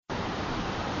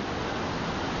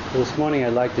This morning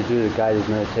I'd like to do the guided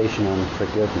meditation on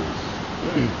forgiveness.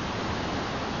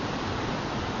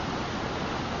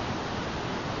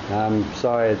 I'm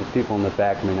sorry the people in the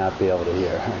back may not be able to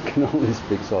hear. I can only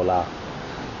speak so loud.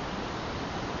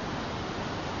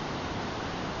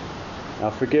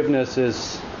 Now forgiveness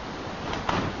is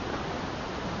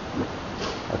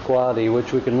a quality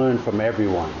which we can learn from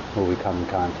everyone who we come in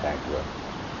contact with.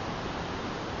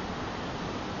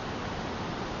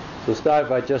 So start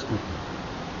by just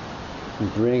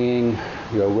bringing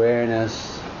your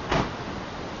awareness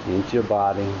into your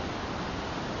body,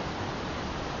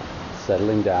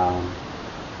 settling down.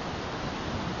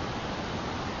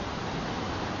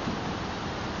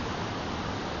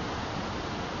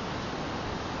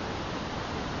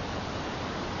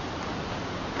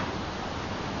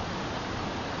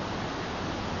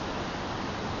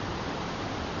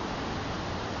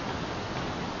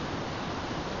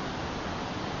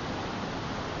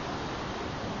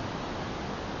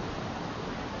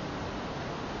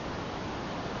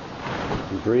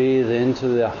 Breathe into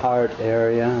the heart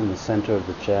area in the center of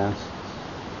the chest,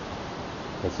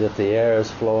 as if the air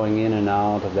is flowing in and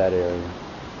out of that area.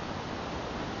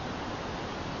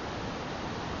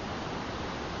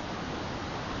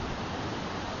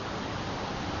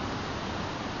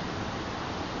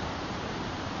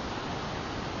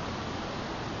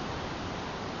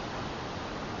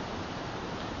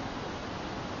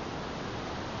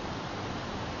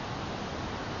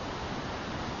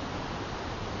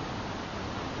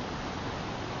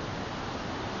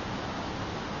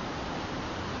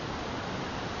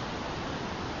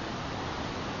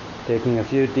 Taking a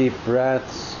few deep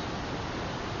breaths,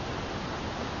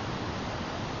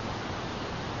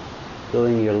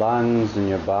 filling your lungs and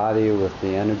your body with the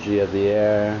energy of the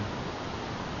air.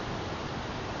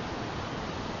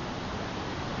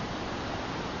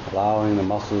 Allowing the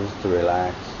muscles to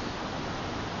relax.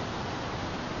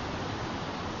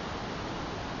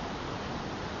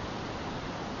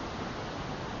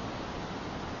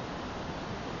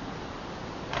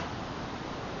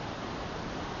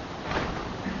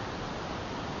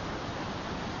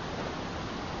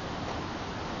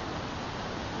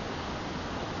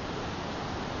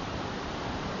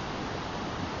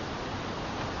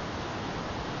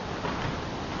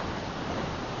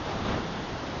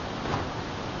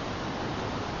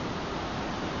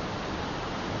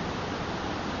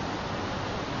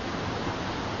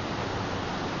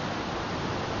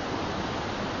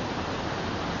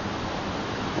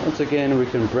 Once again, we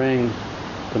can bring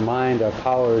to mind our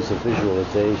powers of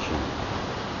visualization.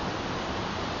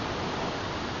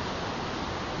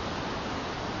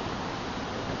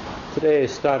 Today,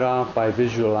 start off by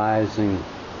visualizing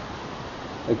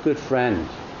a good friend.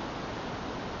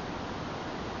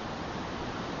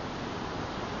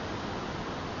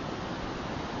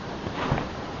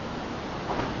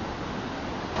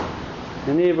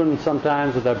 And even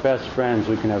sometimes with our best friends,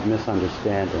 we can have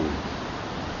misunderstandings.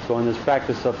 So in this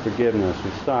practice of forgiveness,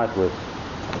 we start with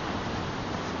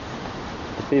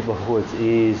the people who it's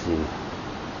easy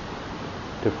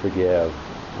to forgive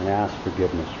and ask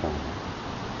forgiveness from.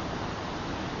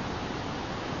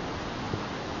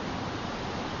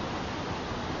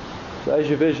 So as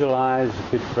you visualize a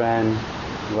good friend,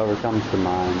 whoever comes to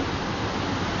mind,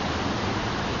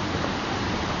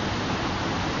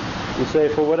 you say,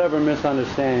 for whatever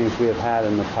misunderstandings we have had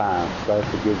in the past, I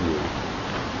forgive you.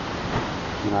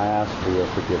 And I ask for your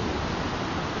forgiveness.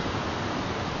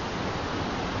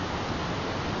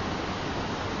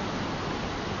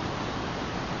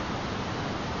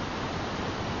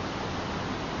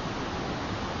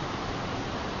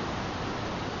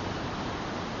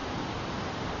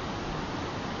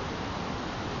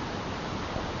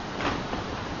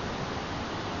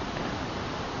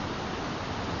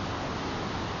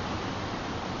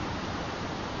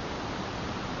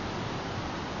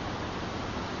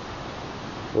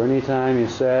 For any time you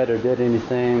said or did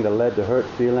anything that led to hurt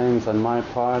feelings on my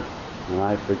part, and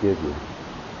I forgive you.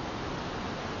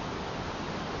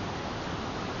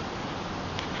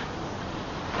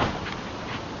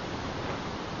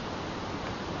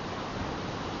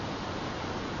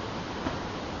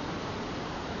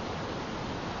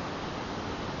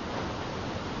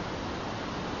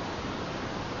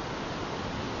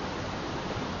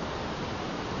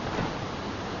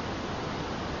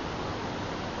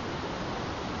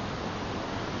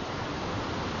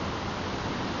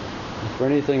 For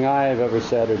anything I have ever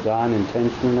said or done,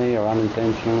 intentionally or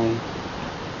unintentionally,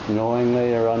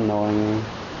 knowingly or unknowingly,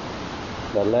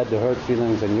 that led to hurt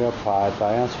feelings on your part,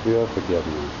 I ask for your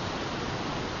forgiveness.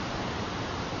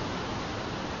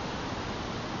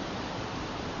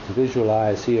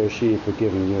 Visualize he or she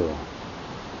forgiving you.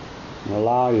 And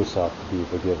allow yourself to be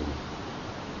forgiven.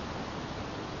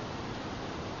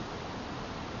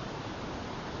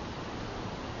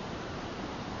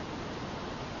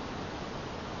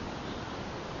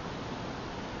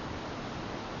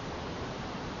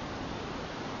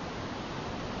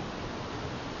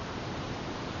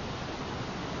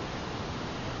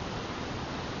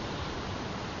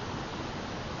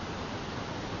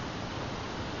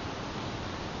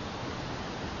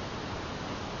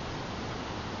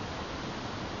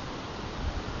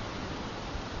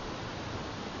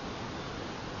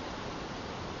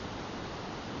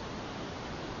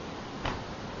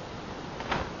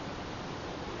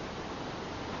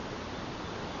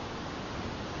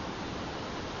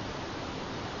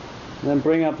 Then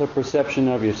bring up the perception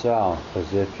of yourself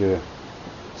as if you're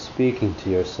speaking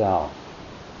to yourself.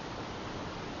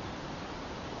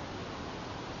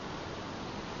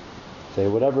 Say,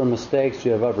 whatever mistakes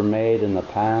you have ever made in the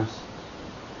past,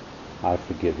 I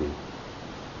forgive you.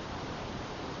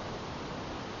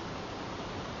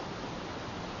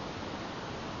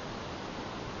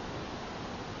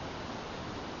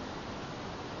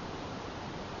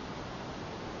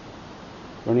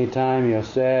 Any time you have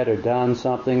said or done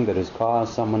something that has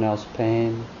caused someone else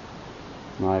pain,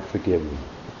 I forgive you.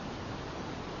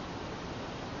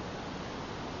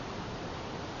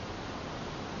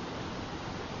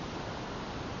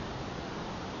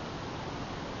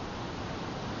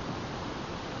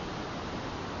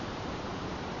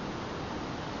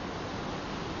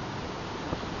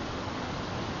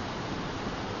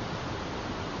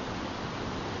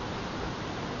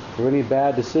 For any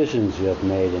bad decisions you have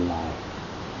made in life,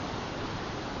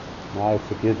 I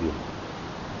forgive you.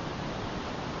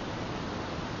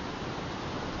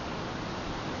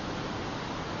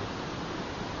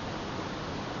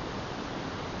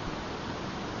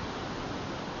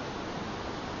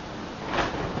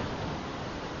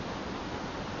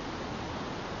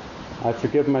 I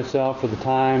forgive myself for the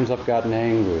times I've gotten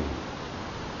angry.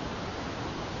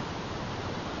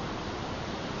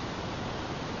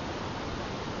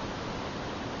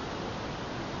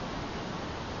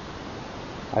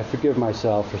 I forgive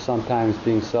myself for sometimes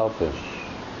being selfish.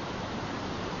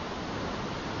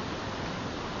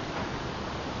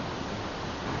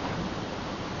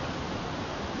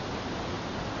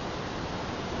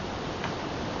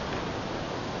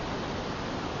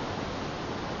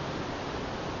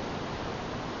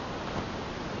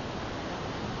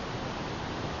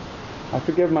 I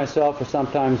forgive myself for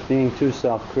sometimes being too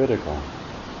self-critical.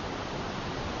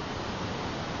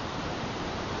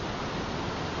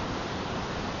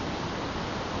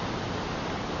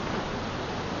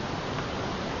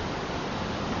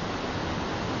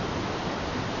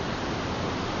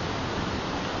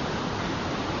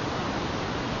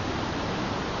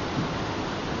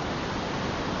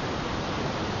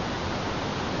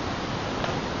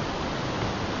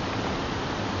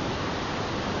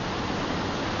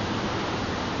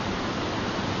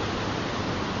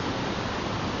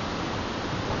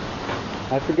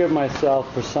 I forgive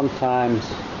myself for sometimes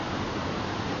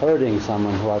hurting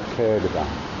someone who I've cared about.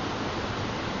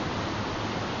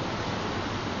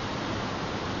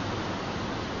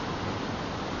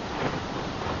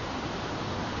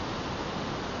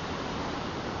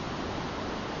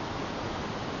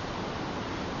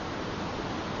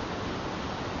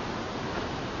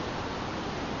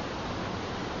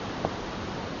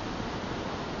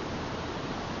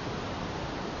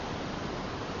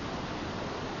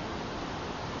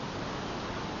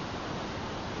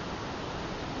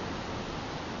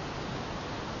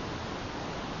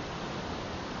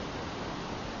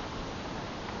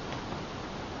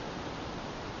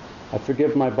 I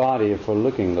forgive my body for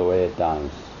looking the way it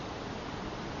does.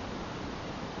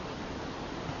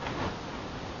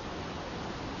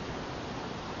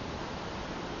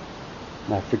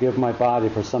 And I forgive my body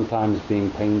for sometimes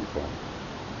being painful.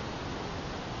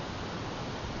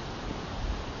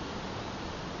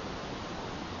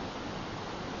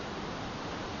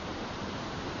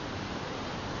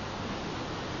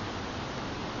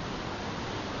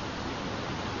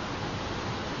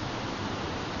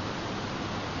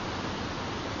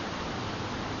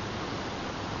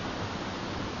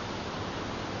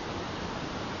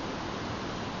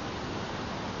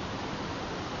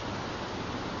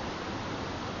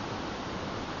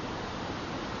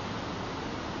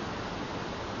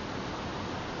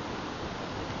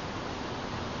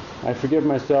 I forgive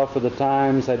myself for the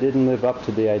times I didn't live up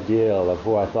to the ideal of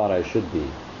who I thought I should be.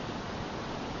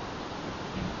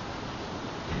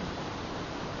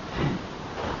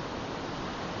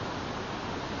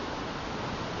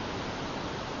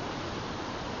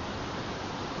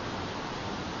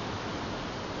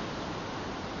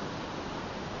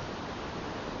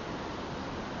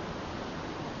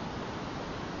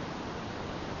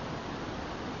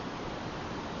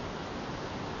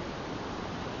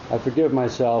 I forgive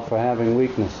myself for having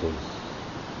weaknesses.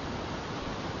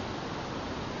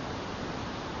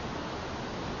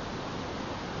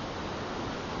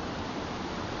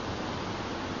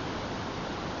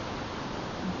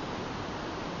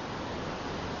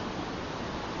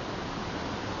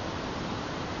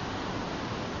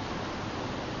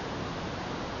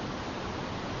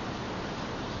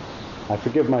 I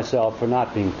forgive myself for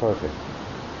not being perfect.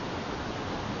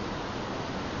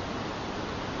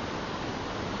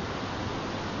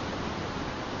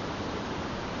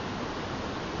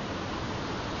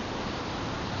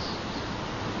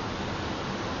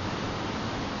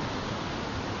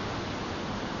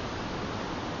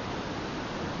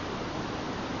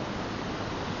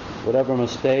 Whatever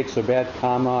mistakes or bad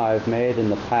karma I've made in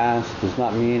the past does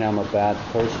not mean I'm a bad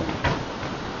person.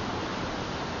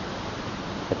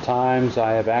 At times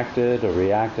I have acted or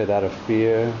reacted out of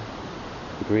fear,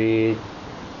 greed,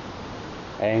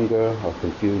 anger, or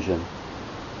confusion.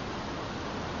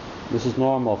 This is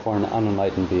normal for an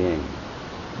unenlightened being.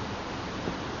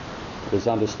 It is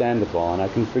understandable, and I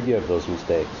can forgive those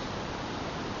mistakes.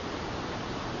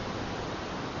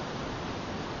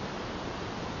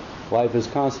 Life is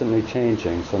constantly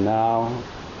changing, so now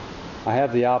I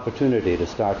have the opportunity to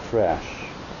start fresh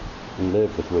and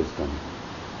live with wisdom.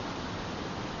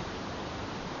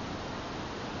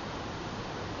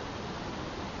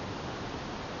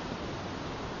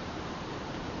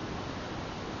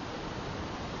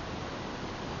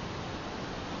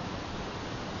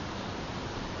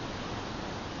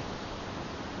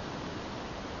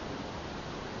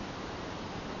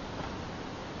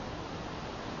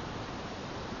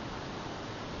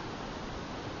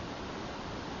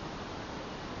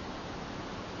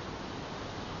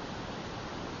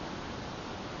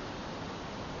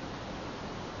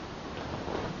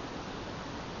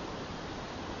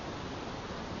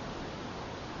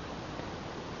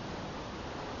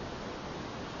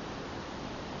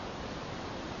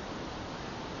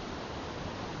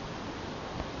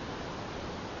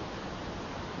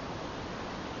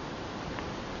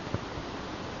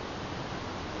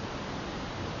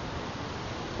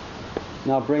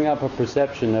 Now bring up a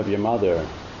perception of your mother.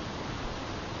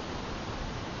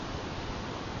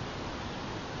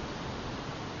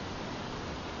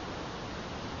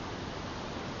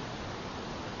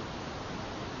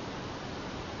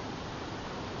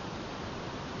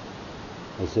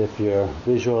 As if you're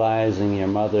visualizing your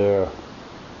mother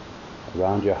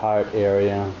around your heart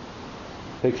area,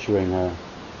 picturing her.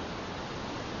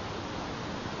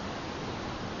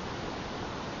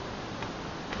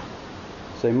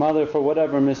 Say, Mother, for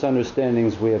whatever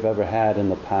misunderstandings we have ever had in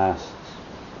the past,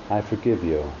 I forgive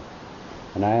you,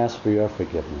 and I ask for your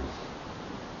forgiveness.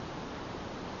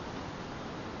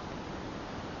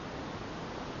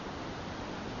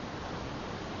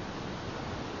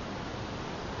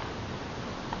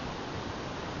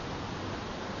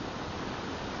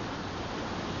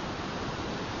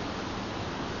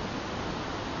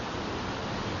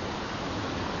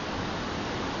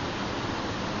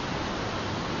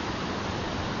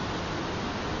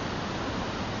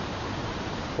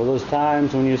 For those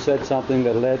times when you said something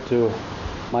that led to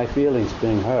my feelings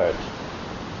being hurt,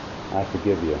 I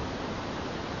forgive you.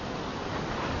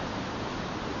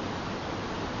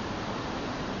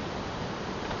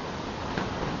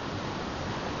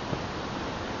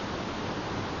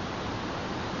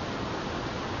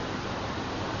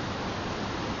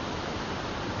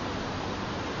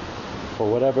 For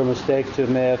whatever mistakes you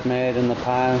may have made in the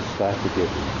past, I forgive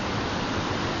you.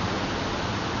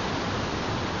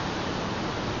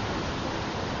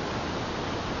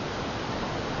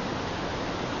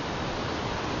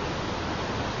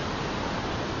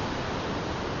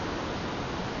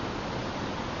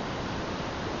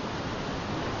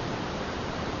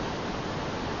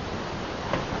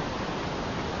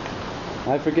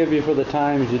 I forgive you for the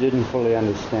times you didn't fully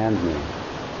understand me.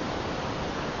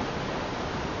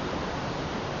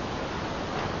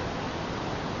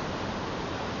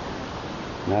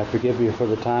 And I forgive you for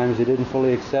the times you didn't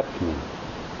fully accept me.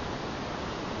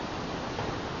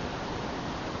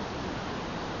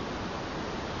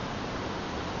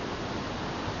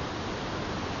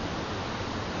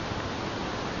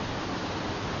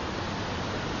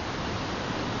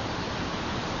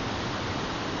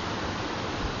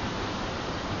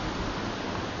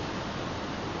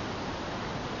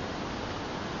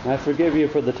 I forgive you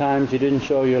for the times you didn't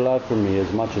show your love for me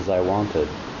as much as I wanted.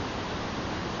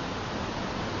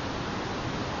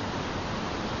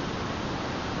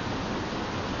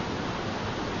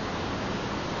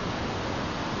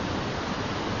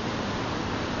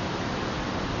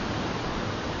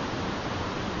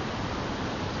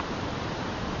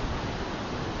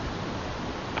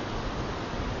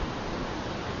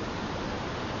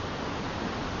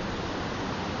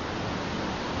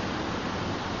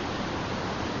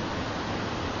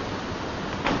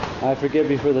 I forgive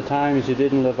you for the times you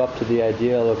didn't live up to the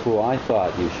ideal of who I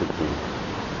thought you should be.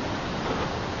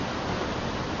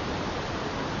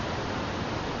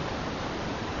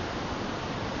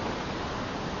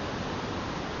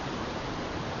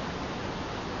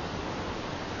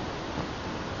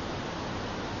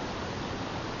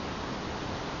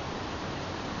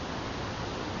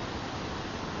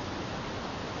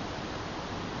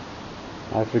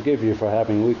 I forgive you for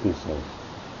having weaknesses.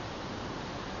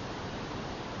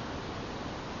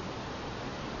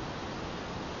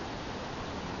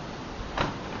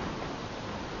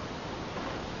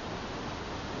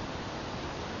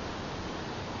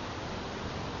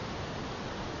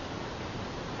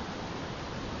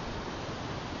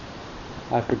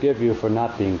 I forgive you for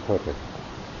not being perfect.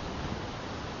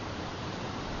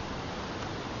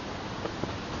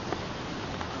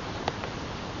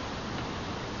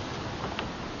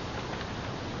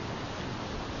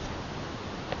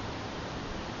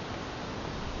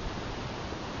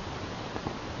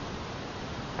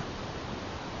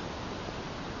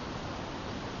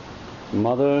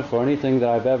 Mother, for anything that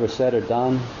I've ever said or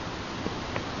done,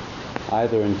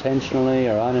 either intentionally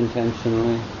or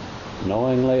unintentionally,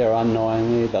 knowingly or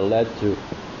unknowingly, that led to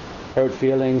hurt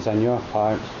feelings on your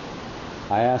part,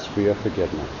 I ask for your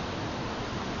forgiveness.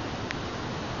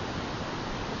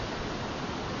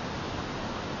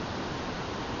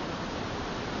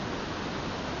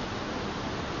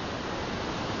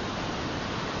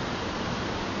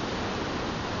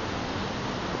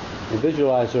 You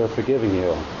visualize her forgiving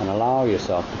you and allow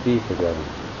yourself to be forgiven.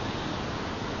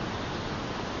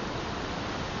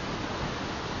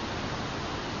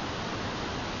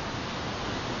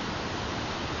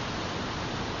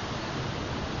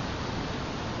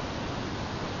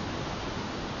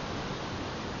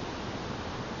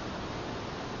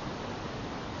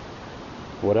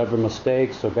 Whatever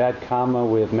mistakes or bad karma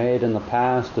we have made in the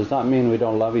past does not mean we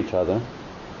don't love each other.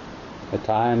 At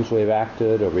times we have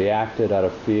acted or reacted out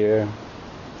of fear,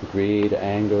 greed,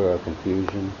 anger, or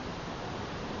confusion.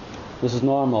 This is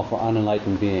normal for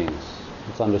unenlightened beings.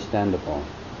 It's understandable.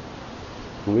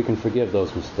 And we can forgive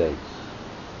those mistakes.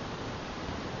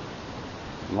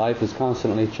 Life is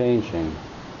constantly changing,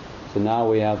 so now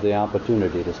we have the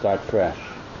opportunity to start fresh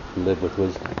and live with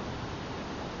wisdom.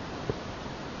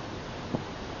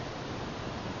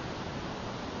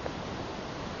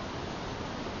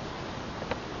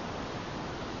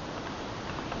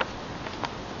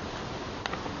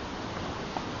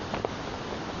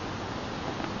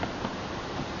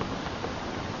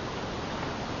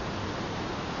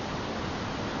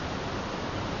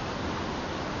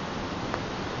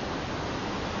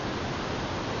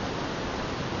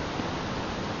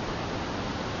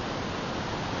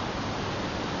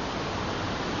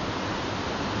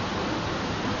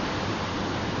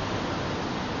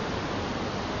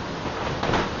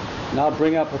 Now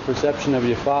bring up a perception of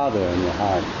your Father in your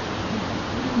heart.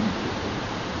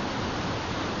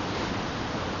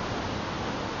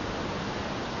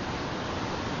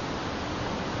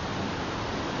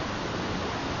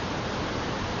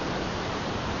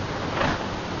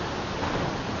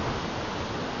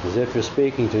 As if you're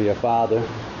speaking to your Father.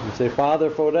 You say, Father,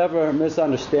 for whatever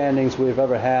misunderstandings we've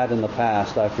ever had in the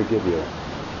past, I forgive you.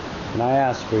 And I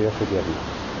ask for your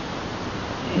forgiveness.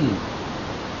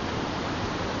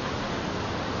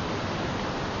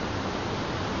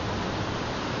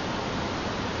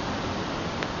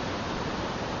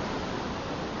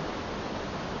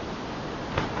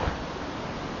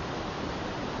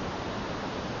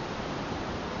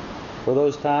 For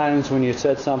those times when you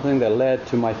said something that led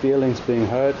to my feelings being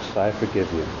hurt, I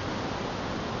forgive you.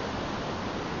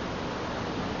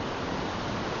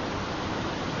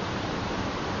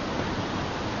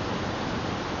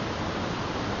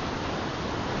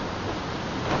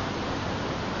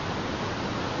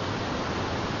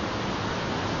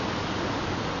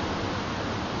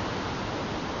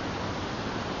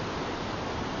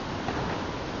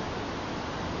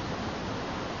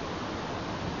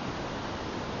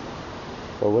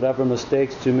 For whatever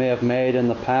mistakes you may have made in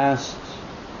the past,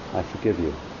 I forgive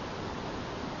you.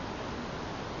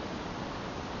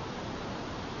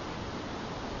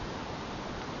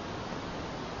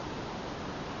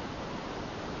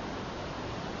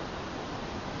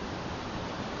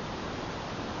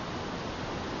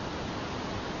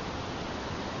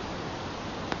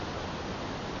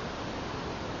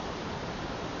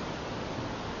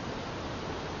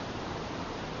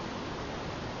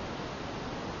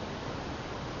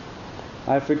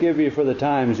 I forgive you for the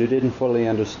times you didn't fully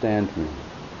understand me.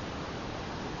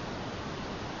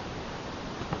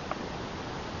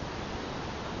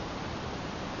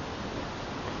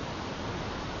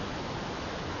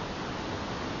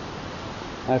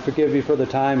 I forgive you for the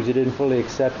times you didn't fully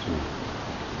accept me.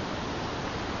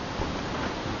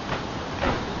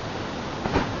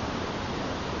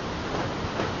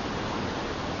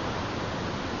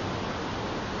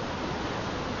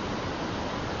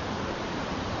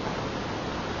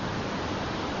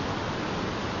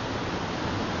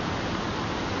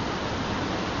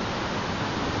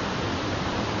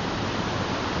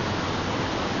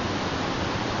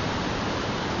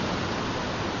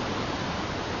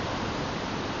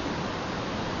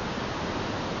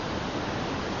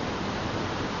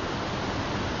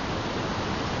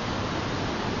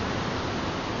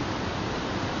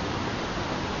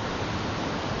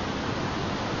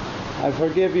 I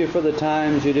forgive you for the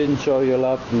times you didn't show your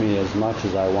love for me as much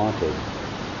as I wanted.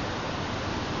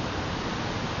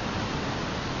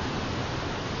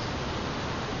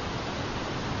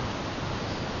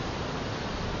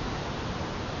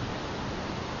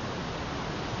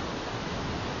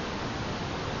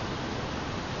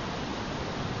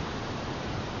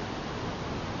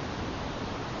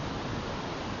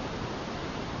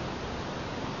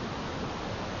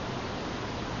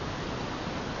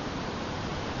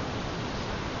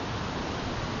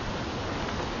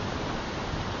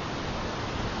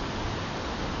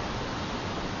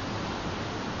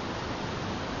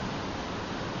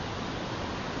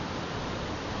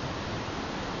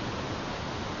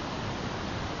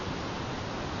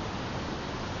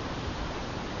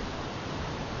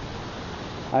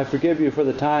 I forgive you for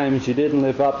the times you didn't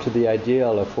live up to the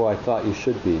ideal of who I thought you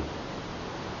should be.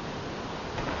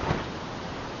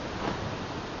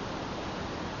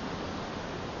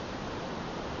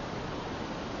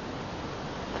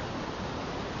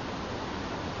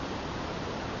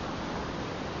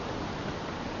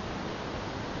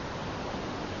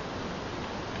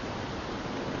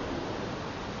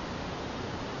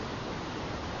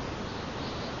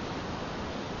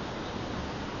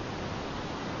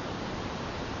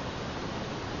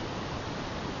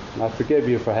 I forgive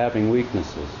you for having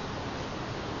weaknesses.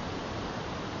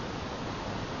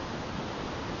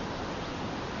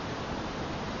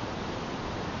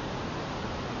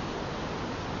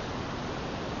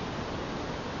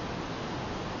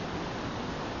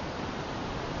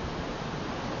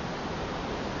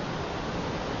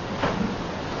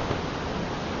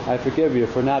 I forgive you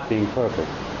for not being perfect.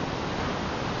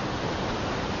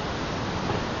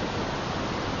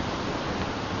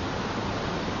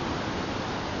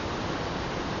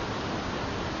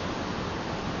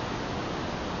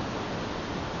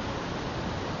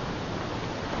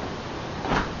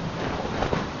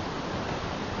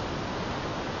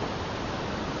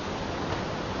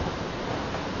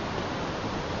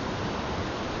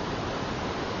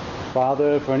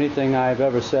 Father, for anything I've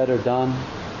ever said or done,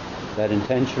 that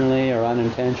intentionally or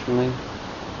unintentionally,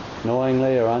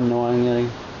 knowingly or unknowingly,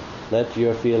 led to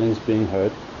your feelings being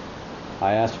hurt,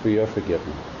 I ask for your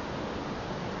forgiveness.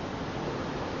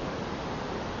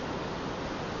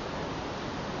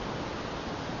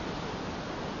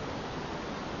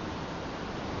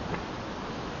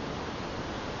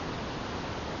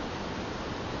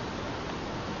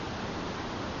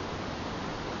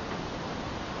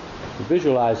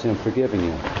 Visualize Him forgiving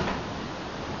you.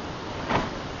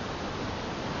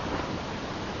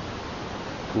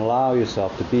 And allow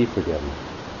yourself to be forgiven.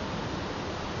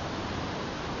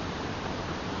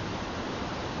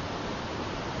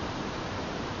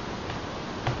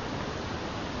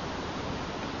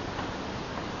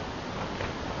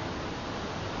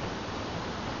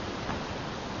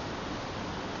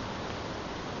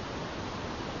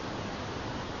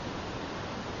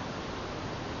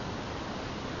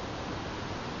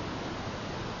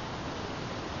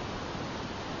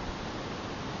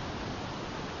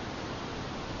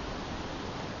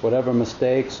 Whatever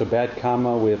mistakes or bad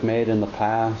karma we have made in the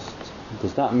past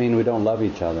does not mean we don't love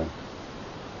each other.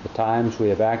 The times we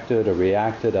have acted or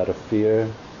reacted out of fear,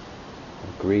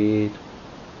 or greed,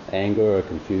 anger, or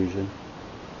confusion.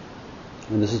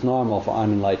 And this is normal for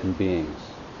unenlightened beings.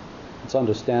 It's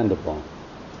understandable.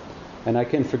 And I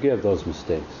can forgive those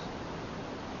mistakes.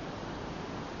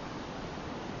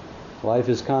 Life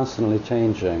is constantly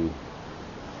changing.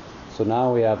 So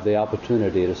now we have the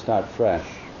opportunity to start fresh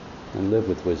and live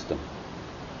with wisdom.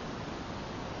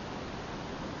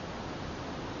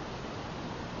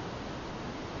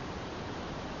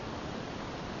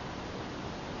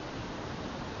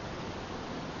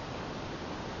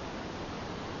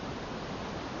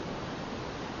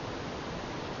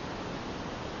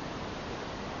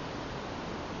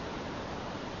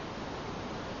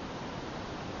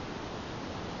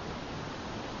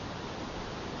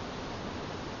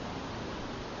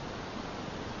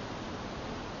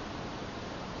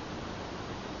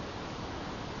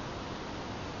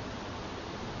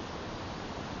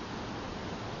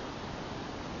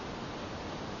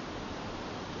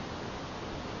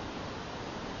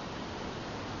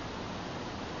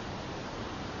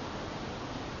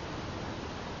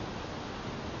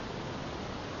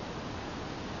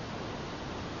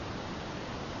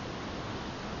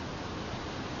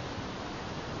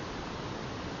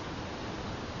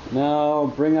 Now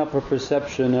bring up a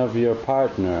perception of your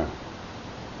partner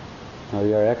or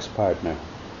your ex-partner.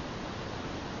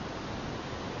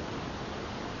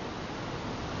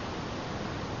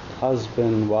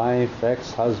 Husband, wife,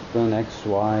 ex-husband,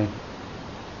 ex-wife.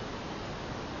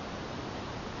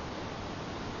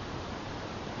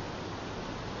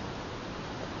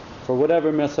 For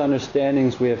whatever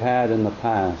misunderstandings we have had in the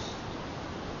past,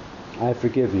 I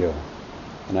forgive you,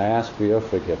 and I ask for your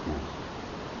forgiveness.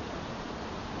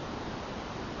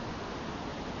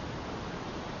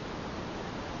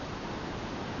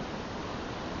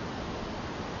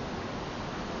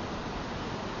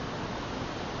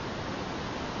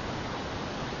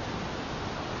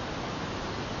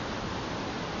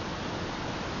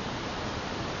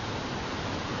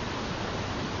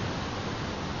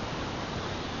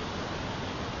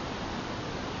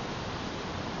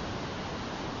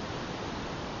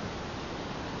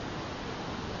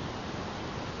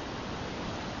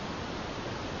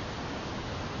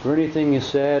 For anything you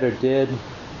said or did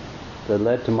that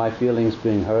led to my feelings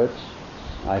being hurt,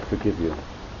 I forgive you.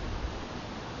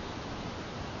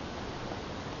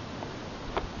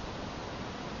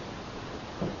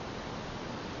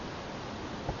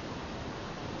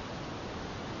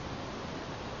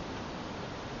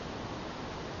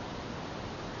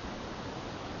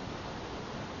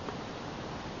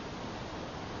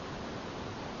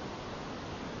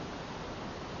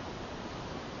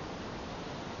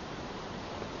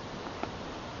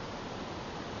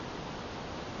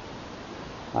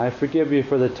 I forgive you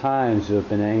for the times you have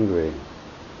been angry.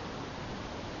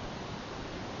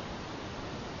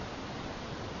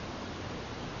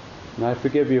 And I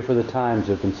forgive you for the times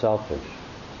you have been selfish.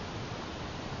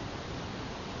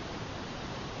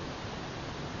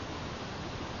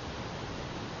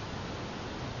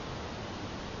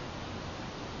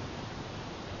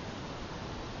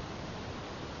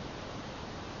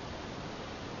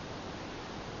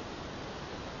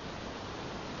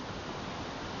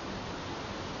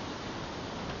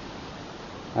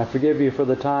 I forgive you for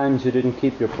the times you didn't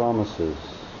keep your promises.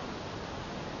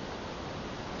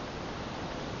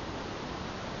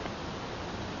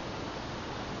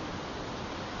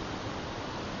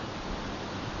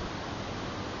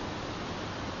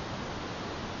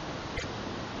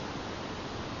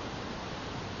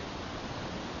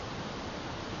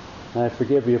 I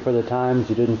forgive you for the times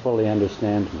you didn't fully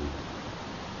understand me.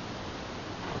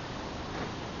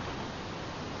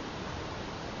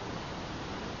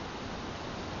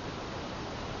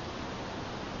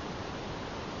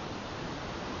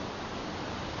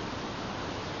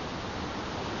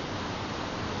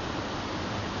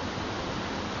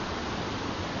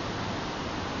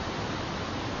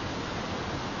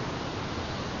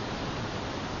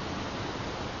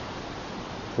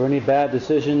 For any bad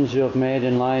decisions you have made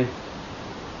in life,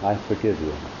 I forgive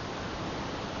you.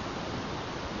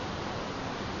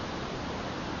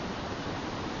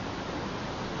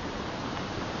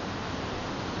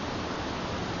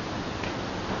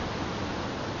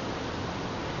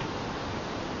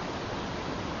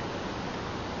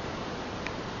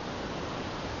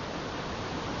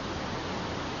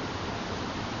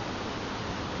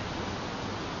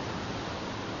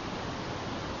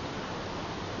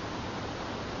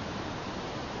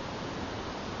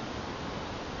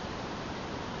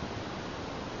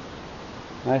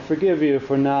 I forgive you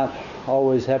for not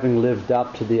always having lived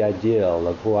up to the ideal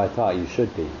of who I thought you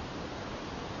should be.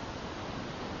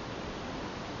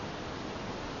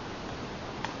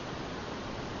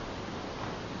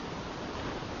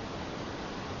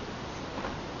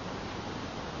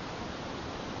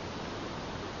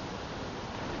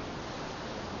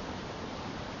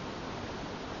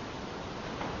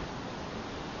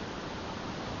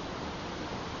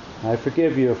 I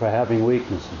forgive you for having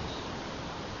weaknesses.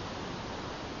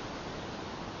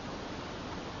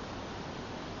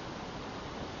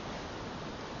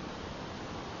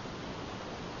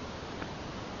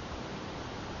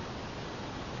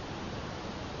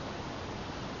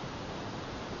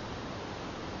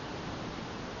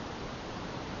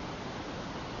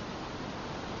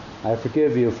 I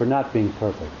forgive you for not being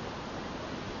perfect.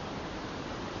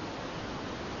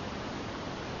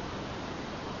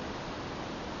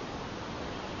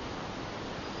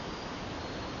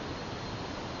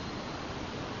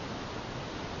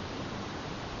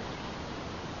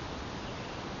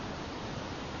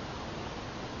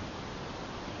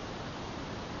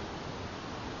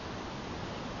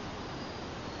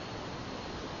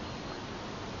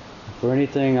 For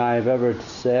anything I've ever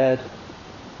said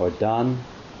or done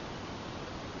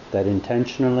that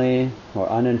intentionally or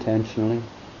unintentionally,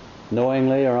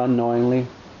 knowingly or unknowingly,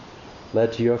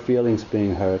 led to your feelings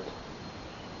being hurt,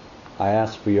 I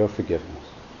ask for your forgiveness.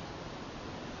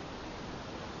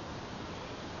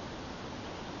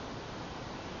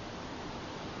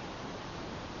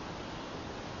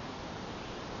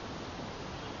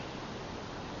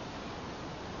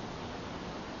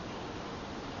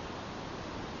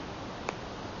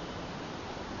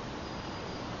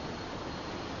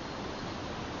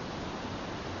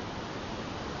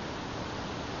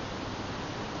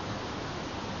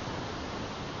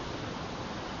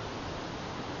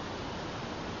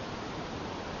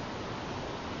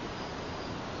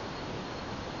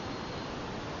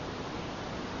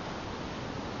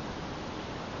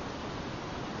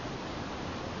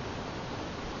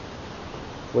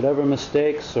 Whatever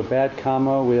mistakes or bad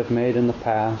karma we have made in the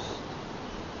past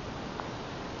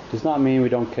does not mean we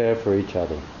don't care for each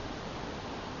other.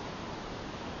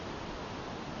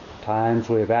 Times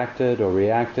we have acted or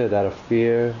reacted out of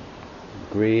fear,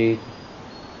 greed,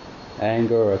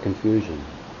 anger, or confusion.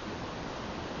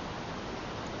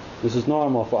 This is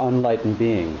normal for unenlightened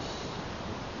beings.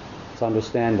 It's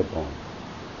understandable.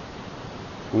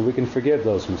 And we can forgive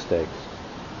those mistakes.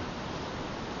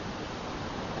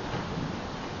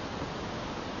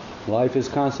 Life is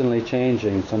constantly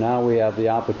changing, so now we have the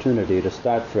opportunity to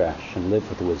start fresh and live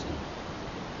with wisdom.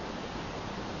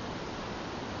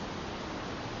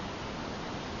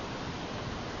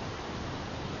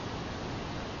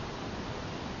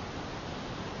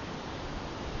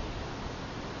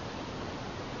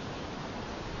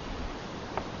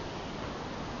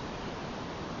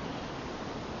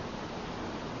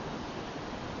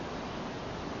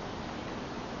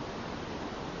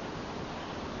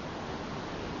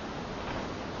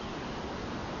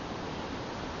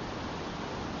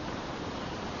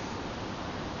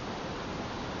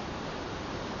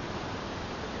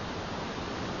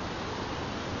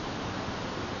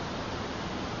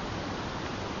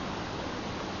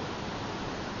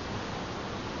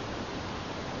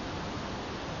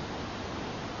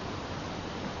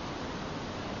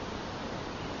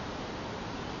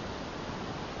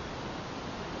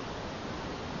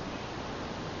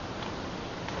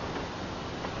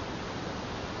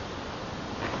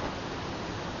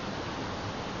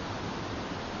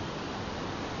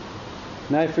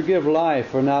 And I forgive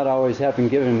life for not always having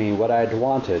given me what I'd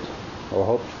wanted or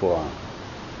hoped for.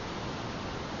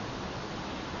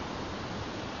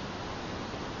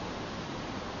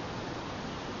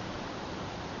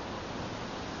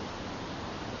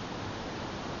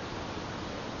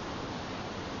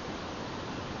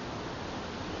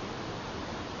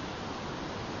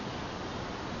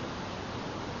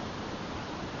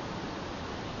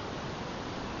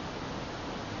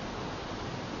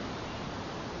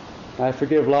 I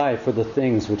forgive life for the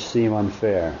things which seem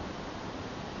unfair.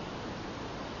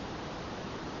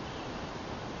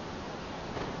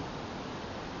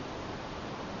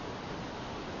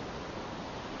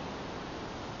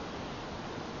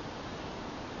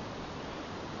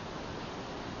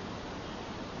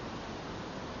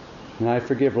 And I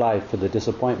forgive life for the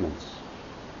disappointments.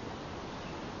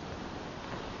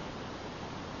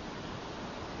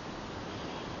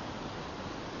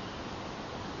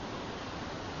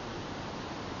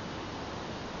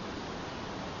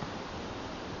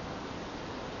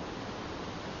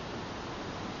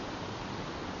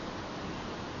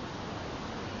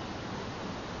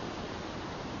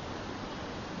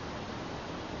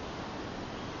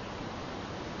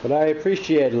 But I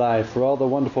appreciate life for all the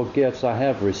wonderful gifts I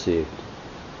have received.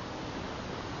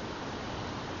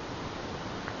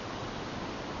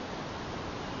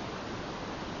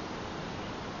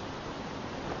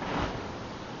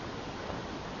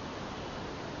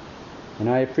 And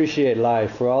I appreciate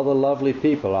life for all the lovely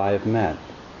people I have met.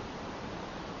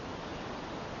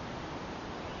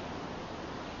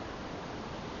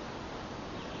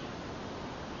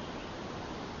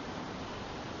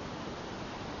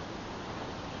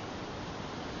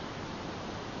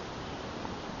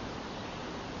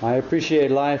 I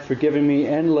appreciate life for giving me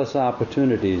endless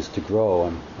opportunities to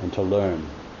grow and to learn.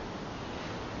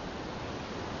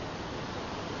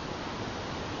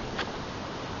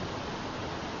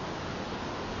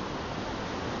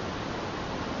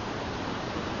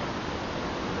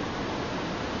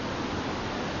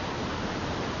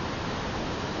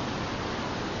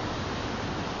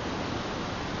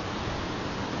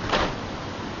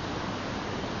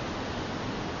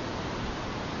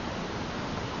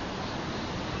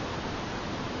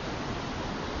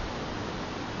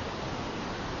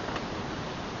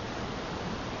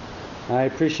 I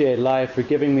appreciate life for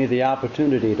giving me the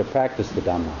opportunity to practice the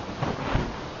Dharma.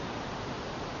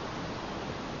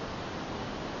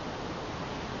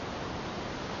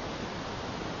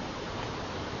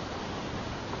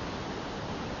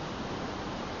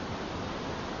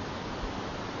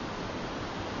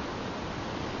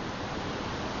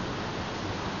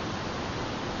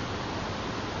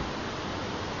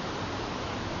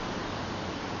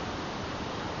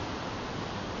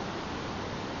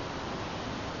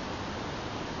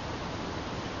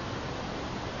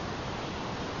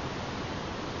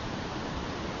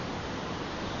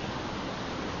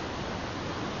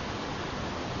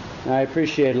 I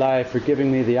appreciate life for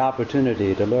giving me the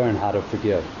opportunity to learn how to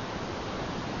forgive.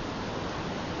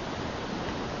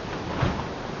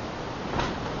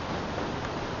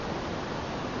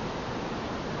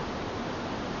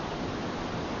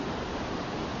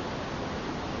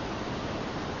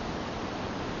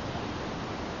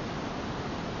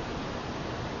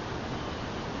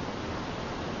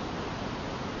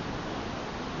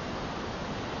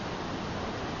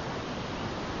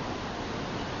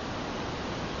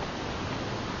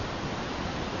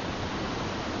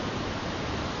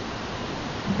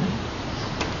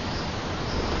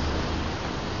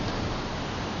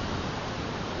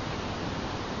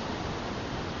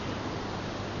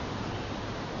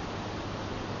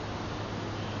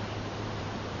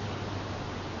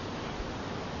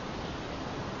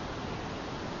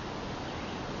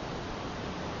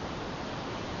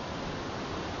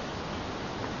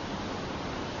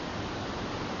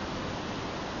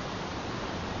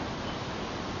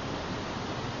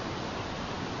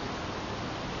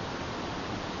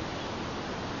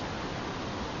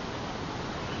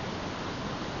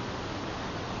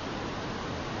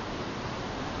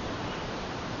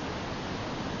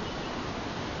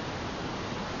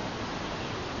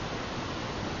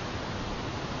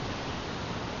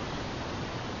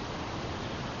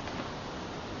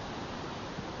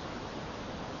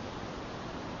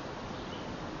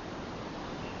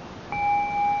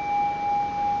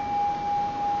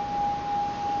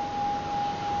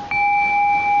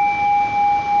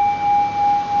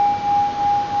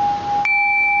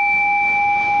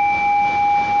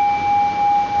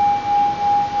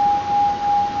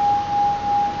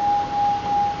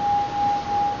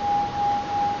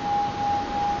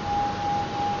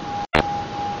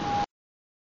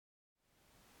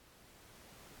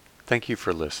 Thank you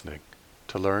for listening.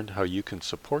 To learn how you can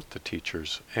support the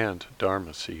teachers and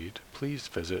Dharma Seed, please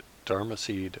visit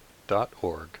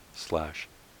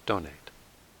dharmaseed.org/donate.